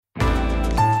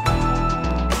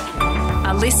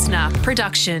listener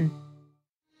production.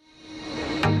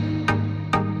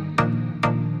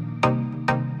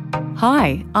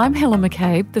 Hi, I'm Helen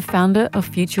McCabe, the founder of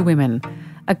Future Women,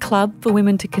 a club for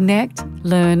women to connect,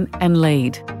 learn and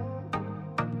lead.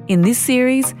 In this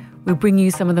series, we bring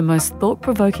you some of the most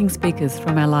thought-provoking speakers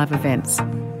from our live events.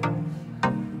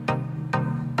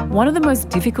 One of the most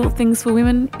difficult things for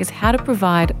women is how to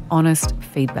provide honest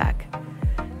feedback.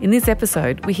 In this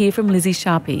episode, we hear from Lizzie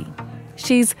Sharpie.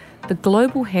 She's the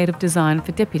global head of design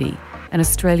for Deputy, an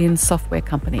Australian software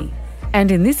company.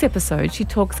 And in this episode, she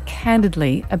talks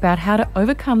candidly about how to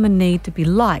overcome the need to be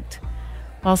liked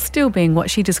while still being what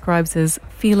she describes as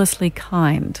fearlessly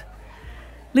kind.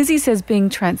 Lizzie says being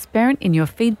transparent in your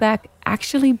feedback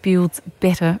actually builds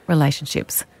better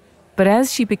relationships. But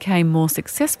as she became more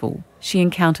successful, she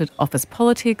encountered office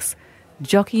politics,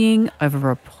 jockeying over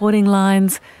reporting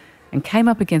lines, and came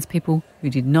up against people who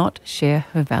did not share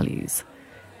her values.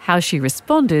 How she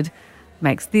responded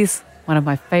makes this one of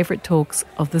my favourite talks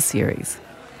of the series.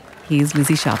 Here's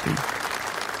Lizzie Sharpie.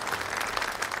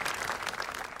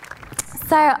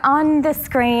 So on the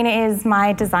screen is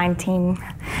my design team.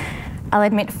 I'll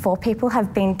admit 4 people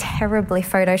have been terribly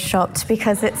photoshopped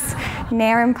because it's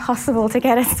near impossible to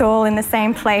get us all in the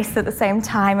same place at the same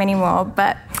time anymore,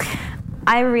 but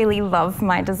I really love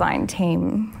my design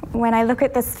team. When I look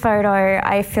at this photo,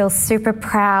 I feel super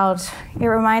proud. It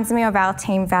reminds me of our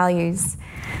team values: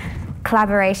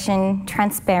 collaboration,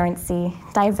 transparency,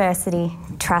 diversity,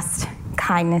 trust,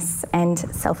 kindness, and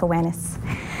self-awareness.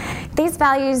 These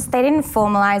values, they didn't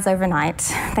formalise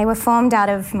overnight. They were formed out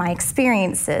of my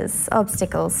experiences,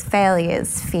 obstacles,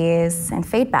 failures, fears, and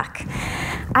feedback.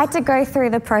 I had to go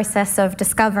through the process of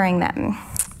discovering them,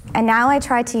 and now I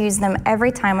try to use them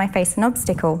every time I face an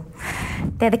obstacle.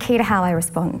 They're the key to how I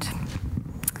respond.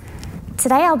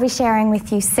 Today I'll be sharing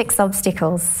with you 6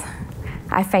 obstacles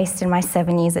I faced in my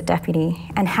 7 years at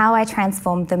Deputy and how I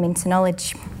transformed them into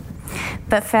knowledge.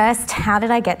 But first, how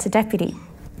did I get to Deputy?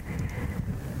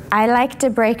 I like to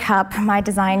break up my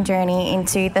design journey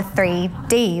into the 3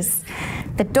 Ds: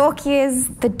 the dork years,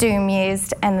 the doom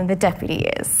years, and the deputy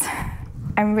years.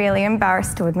 I'm really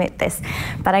embarrassed to admit this,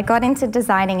 but I got into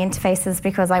designing interfaces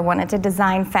because I wanted to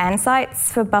design fan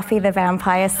sites for Buffy the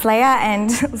Vampire Slayer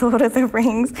and Lord of the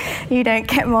Rings. You don't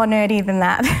get more nerdy than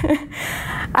that.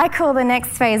 I call the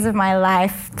next phase of my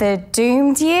life the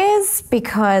doomed years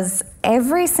because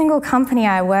every single company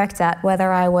I worked at,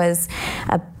 whether I was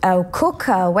a cook,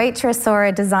 a waitress, or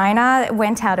a designer,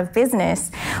 went out of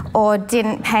business or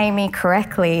didn't pay me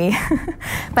correctly.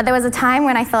 But there was a time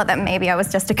when I thought that maybe I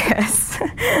was just a curse.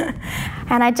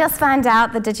 And I just found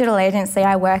out the digital agency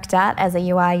I worked at as a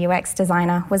UI UX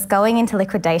designer was going into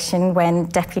liquidation when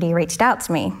Deputy reached out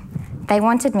to me. They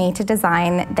wanted me to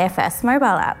design their first mobile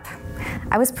app.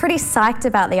 I was pretty psyched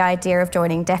about the idea of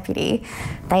joining Deputy.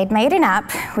 They'd made an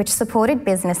app which supported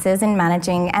businesses in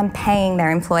managing and paying their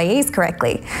employees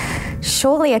correctly.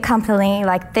 Surely a company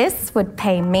like this would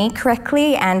pay me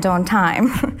correctly and on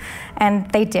time.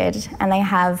 And they did, and they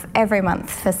have every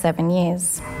month for 7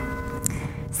 years.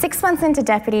 6 months into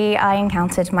Deputy, I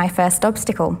encountered my first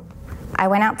obstacle. I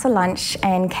went out to lunch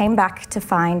and came back to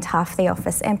find half the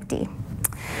office empty.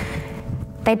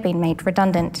 They'd been made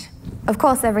redundant. Of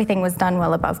course, everything was done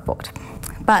well above board.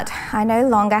 But I no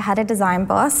longer had a design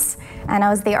boss, and I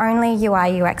was the only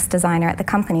UI UX designer at the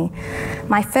company.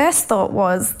 My first thought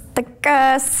was, the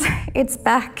curse, it's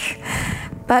back.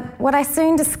 But what I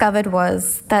soon discovered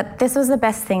was that this was the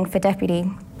best thing for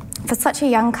Deputy. For such a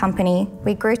young company,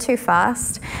 we grew too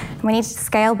fast, and we needed to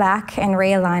scale back and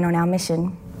realign on our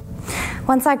mission.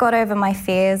 Once I got over my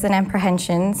fears and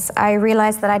apprehensions, I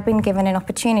realised that I'd been given an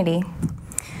opportunity.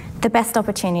 The best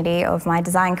opportunity of my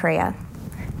design career.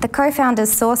 The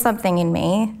co-founders saw something in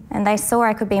me, and they saw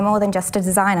I could be more than just a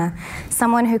designer,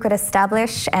 someone who could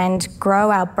establish and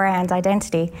grow our brand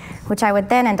identity, which I would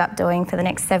then end up doing for the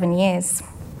next 7 years.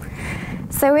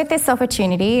 So with this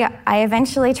opportunity, I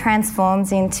eventually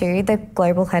transformed into the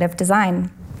global head of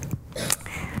design.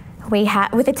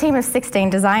 With a team of 16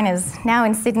 designers, now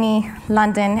in Sydney,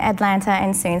 London, Atlanta,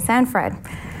 and soon San Fran.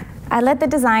 I led the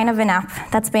design of an app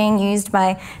that's being used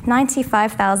by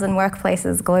 95,000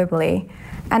 workplaces globally.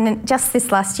 And just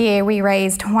this last year, we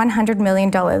raised $100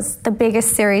 million, the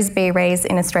biggest Series B raise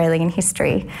in Australian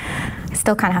history. I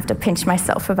still kind of have to pinch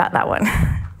myself about that one.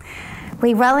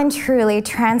 We well and truly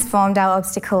transformed our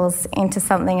obstacles into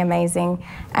something amazing,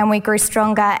 and we grew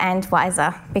stronger and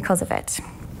wiser because of it.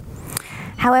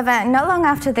 However, not long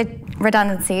after the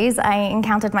redundancies, I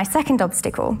encountered my second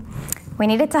obstacle. We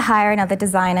needed to hire another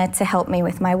designer to help me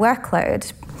with my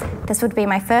workload. This would be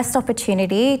my first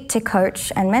opportunity to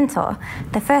coach and mentor,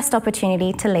 the first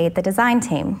opportunity to lead the design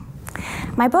team.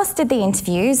 My boss did the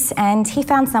interviews and he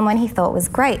found someone he thought was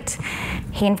great.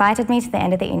 He invited me to the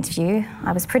end of the interview.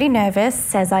 I was pretty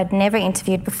nervous as I'd never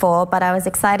interviewed before, but I was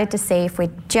excited to see if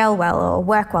we'd gel well or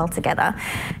work well together.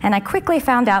 And I quickly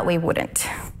found out we wouldn't.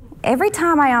 Every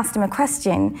time I asked him a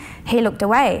question, he looked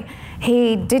away.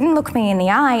 He didn't look me in the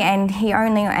eye and he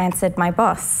only answered my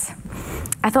boss.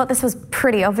 I thought this was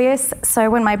pretty obvious, so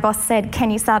when my boss said, "Can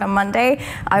you start on Monday?"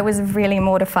 I was really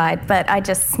mortified, but I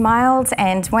just smiled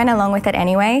and went along with it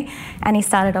anyway, and he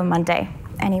started on Monday.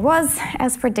 And he was,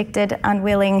 as predicted,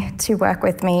 unwilling to work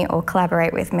with me or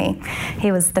collaborate with me.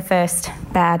 He was the first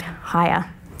bad hire.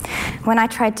 When I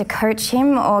tried to coach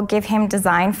him or give him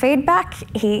design feedback,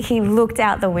 he looked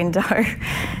out the window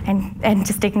and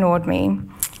just ignored me.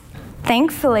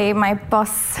 Thankfully, my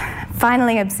boss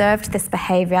finally observed this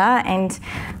behaviour, and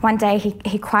one day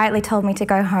he quietly told me to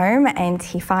go home and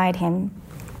he fired him.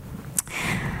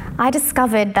 I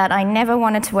discovered that I never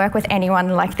wanted to work with anyone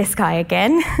like this guy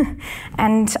again,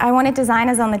 and I wanted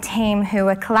designers on the team who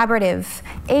were collaborative,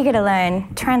 eager to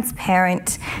learn,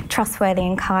 transparent, trustworthy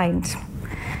and kind.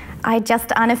 I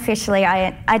just unofficially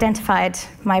identified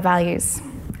my values.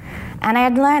 And I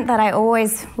had learnt that I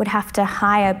always would have to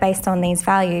hire based on these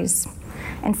values.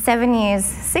 And 7 years,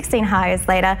 16 hires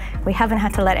later, we haven't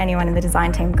had to let anyone in the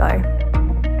design team go.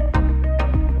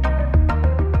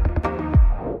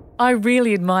 I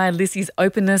really admire Lissy's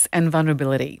openness and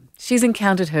vulnerability. She's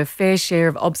encountered her fair share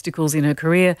of obstacles in her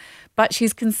career, but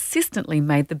she's consistently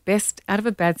made the best out of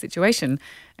a bad situation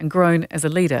and grown as a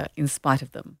leader in spite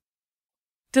of them.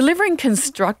 Delivering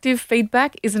constructive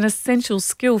feedback is an essential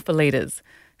skill for leaders.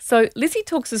 So Lissy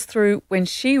talks us through when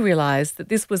she realised that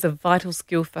this was a vital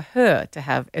skill for her to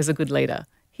have as a good leader.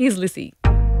 Here's Lissy.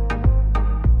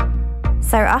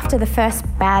 So after the first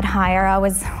bad hire, I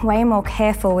was way more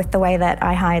careful with the way that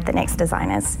I hired the next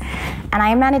designers. And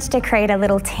I managed to create a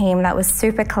little team that was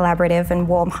super collaborative and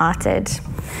warm-hearted.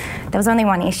 There was only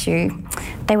one issue.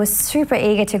 They were super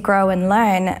eager to grow and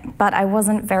learn, but I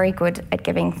wasn't very good at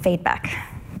giving feedback.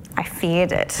 I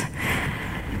feared it.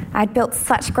 I'd built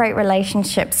such great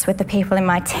relationships with the people in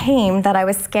my team that I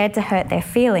was scared to hurt their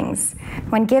feelings.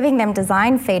 When giving them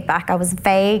design feedback, I was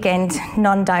vague and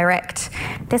non-direct.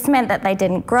 This meant that they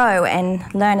didn't grow and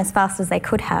learn as fast as they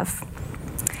could have.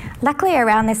 Luckily,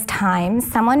 around this time,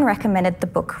 someone recommended the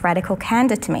book Radical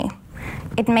Candor to me.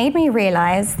 It made me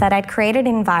realise that I'd created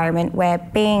an environment where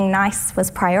being nice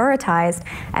was prioritised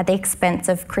at the expense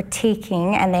of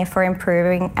critiquing and therefore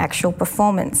improving actual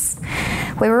performance.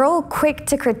 We were all quick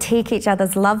to critique each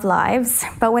other's love lives,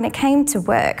 but when it came to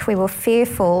work, we were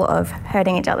fearful of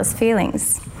hurting each other's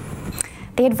feelings.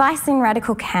 The advice in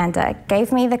Radical Candor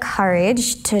gave me the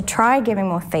courage to try giving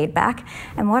more feedback,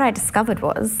 and what I discovered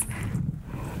was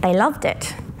they loved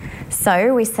it.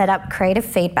 So we set up creative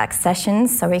feedback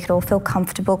sessions so we could all feel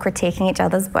comfortable critiquing each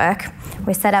other's work.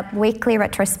 We set up weekly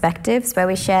retrospectives where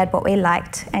we shared what we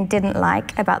liked and didn't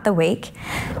like about the week.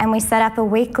 And we set up a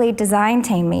weekly design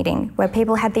team meeting where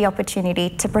people had the opportunity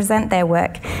to present their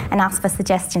work and ask for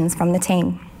suggestions from the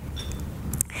team.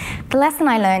 The lesson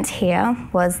I learned here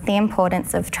was the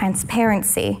importance of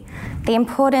transparency, the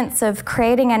importance of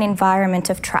creating an environment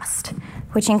of trust,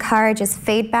 which encourages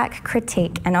feedback,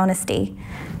 critique, and honesty.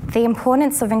 The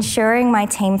importance of ensuring my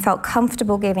team felt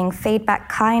comfortable giving feedback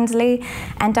kindly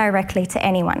and directly to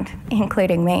anyone,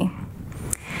 including me.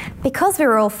 Because we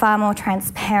were all far more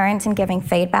transparent in giving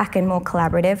feedback and more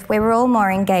collaborative, we were all more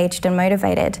engaged and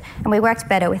motivated, and we worked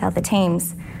better with other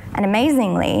teams. And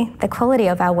amazingly, the quality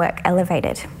of our work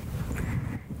elevated.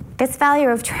 This value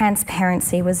of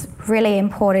transparency was really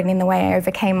important in the way I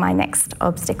overcame my next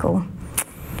obstacle.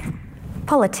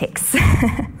 Politics.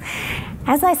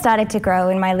 As I started to grow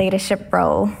in my leadership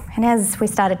role, and as we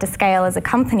started to scale as a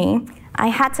company, I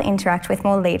had to interact with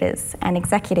more leaders and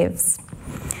executives.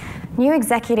 New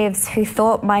executives who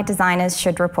thought my designers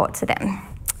should report to them.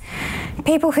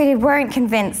 People who weren't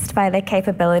convinced by the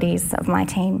capabilities of my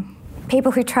team.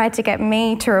 People who tried to get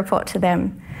me to report to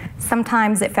them.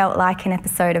 Sometimes it felt like an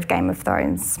episode of Game of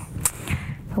Thrones.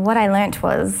 But what I learnt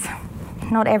was,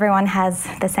 not everyone has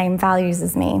the same values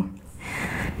as me.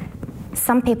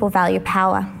 Some people value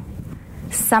power,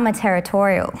 some are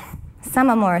territorial, some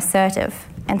are more assertive,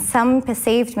 and some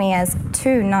perceived me as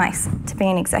too nice to be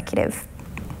an executive.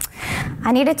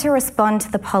 I needed to respond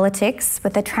to the politics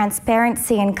with the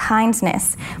transparency and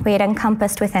kindness we had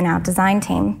encompassed within our design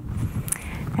team,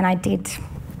 and I did.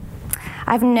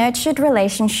 I've nurtured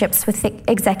relationships with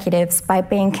executives by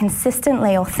being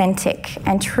consistently authentic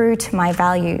and true to my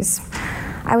values.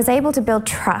 I was able to build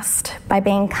trust by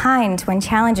being kind when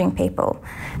challenging people.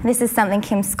 This is something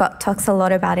Kim Scott talks a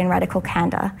lot about in Radical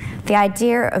Candor, the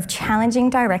idea of challenging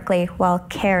directly while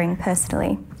caring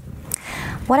personally.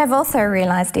 What I've also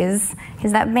realised is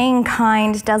that being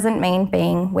kind doesn't mean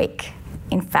being weak.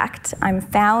 In fact, I'm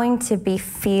vowing to be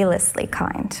fearlessly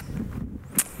kind.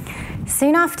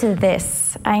 Soon after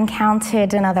this, I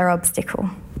encountered another obstacle,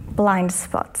 blind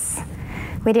spots.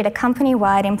 We did a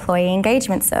company-wide employee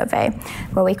engagement survey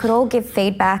where we could all give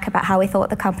feedback about how we thought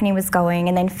the company was going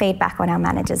and then feedback on our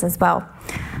managers as well.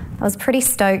 I was pretty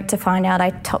stoked to find out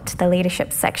I topped the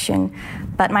leadership section,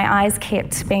 but my eyes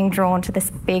kept being drawn to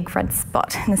this big red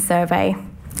spot in the survey.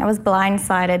 I was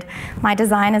blindsided. My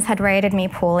designers had rated me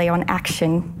poorly on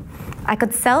action. I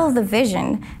could sell the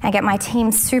vision and get my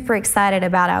team super excited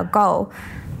about our goal,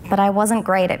 but I wasn't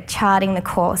great at charting the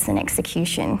course and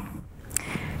execution.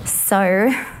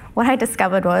 So what I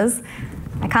discovered was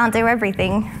I can't do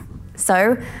everything.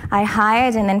 So I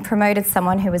hired and then promoted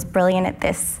someone who was brilliant at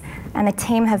this, and the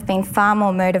team have been far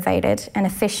more motivated and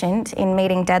efficient in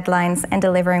meeting deadlines and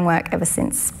delivering work ever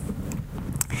since.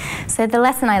 So the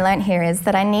lesson I learned here is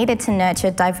that I needed to nurture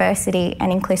diversity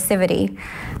and inclusivity.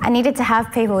 I needed to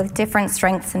have people with different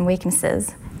strengths and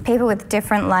weaknesses, people with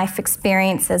different life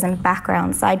experiences and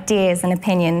backgrounds, ideas and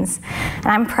opinions. And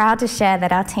I'm proud to share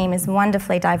that our team is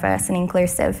wonderfully diverse and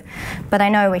inclusive, but I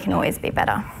know we can always be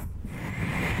better.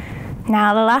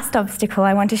 Now, the last obstacle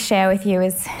I want to share with you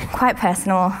is quite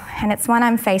personal, and it's one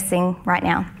I'm facing right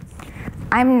now.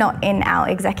 I'm not in our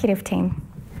executive team.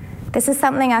 This is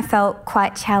something I felt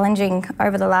quite challenging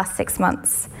over the last 6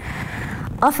 months.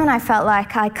 Often I felt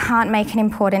like I can't make an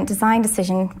important design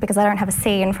decision because I don't have a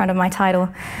C in front of my title.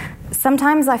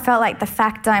 Sometimes I felt like the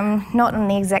fact I'm not on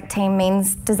the exec team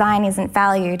means design isn't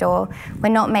valued or we're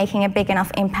not making a big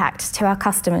enough impact to our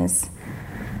customers.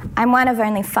 I'm one of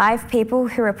only 5 people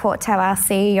who report to our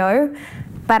CEO,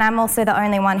 but I'm also the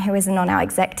only one who isn't on our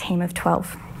exec team of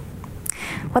 12.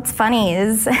 What's funny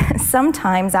is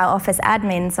sometimes our office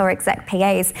admins or exec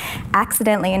PAs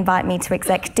accidentally invite me to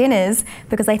exec dinners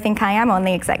because they think I am on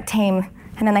the exec team,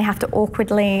 and then they have to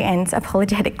awkwardly and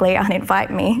apologetically uninvite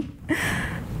me.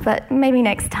 But maybe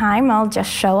next time I'll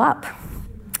just show up.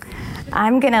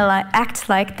 I'm going to act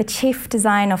like the chief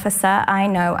design officer I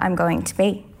know I'm going to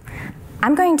be.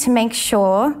 I'm going to make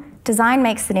sure design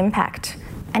makes an impact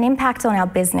on our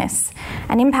business,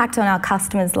 an impact on our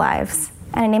customers' lives,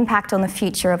 and an impact on the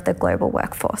future of the global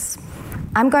workforce.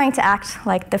 I'm going to act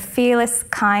like the fearless,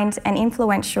 kind, and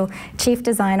influential chief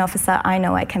design officer I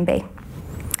know I can be.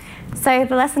 So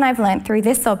the lesson I've learned through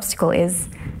this obstacle is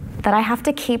that I have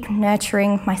to keep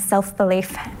nurturing my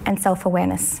self-belief and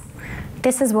self-awareness.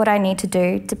 This is what I need to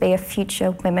do to be a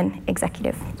future women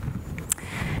executive.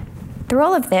 Through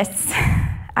all of this,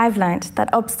 I've learned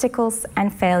that obstacles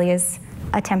and failures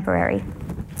are temporary.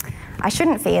 I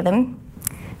shouldn't fear them.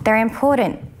 They're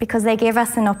important because they give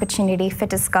us an opportunity for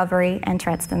discovery and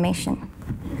transformation.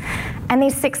 And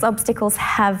these 6 obstacles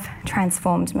have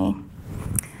transformed me.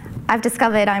 I've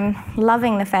discovered I'm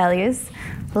loving the failures,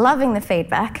 loving the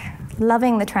feedback,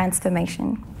 loving the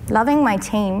transformation, loving my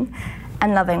team,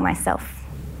 and loving myself.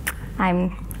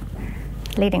 I'm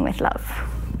leading with love.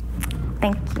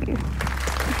 Thank you.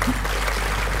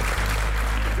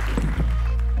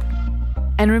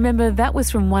 And remember, that was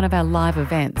from one of our live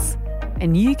events.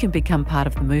 And you can become part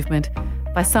of the movement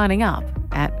by signing up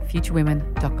at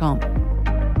futurewomen.com.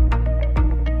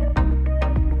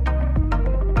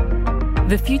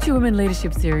 The Future Women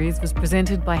Leadership Series was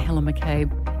presented by Helen McCabe,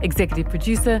 executive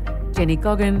producer Jenny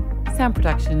Goggin, sound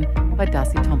production by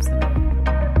Darcy Thompson.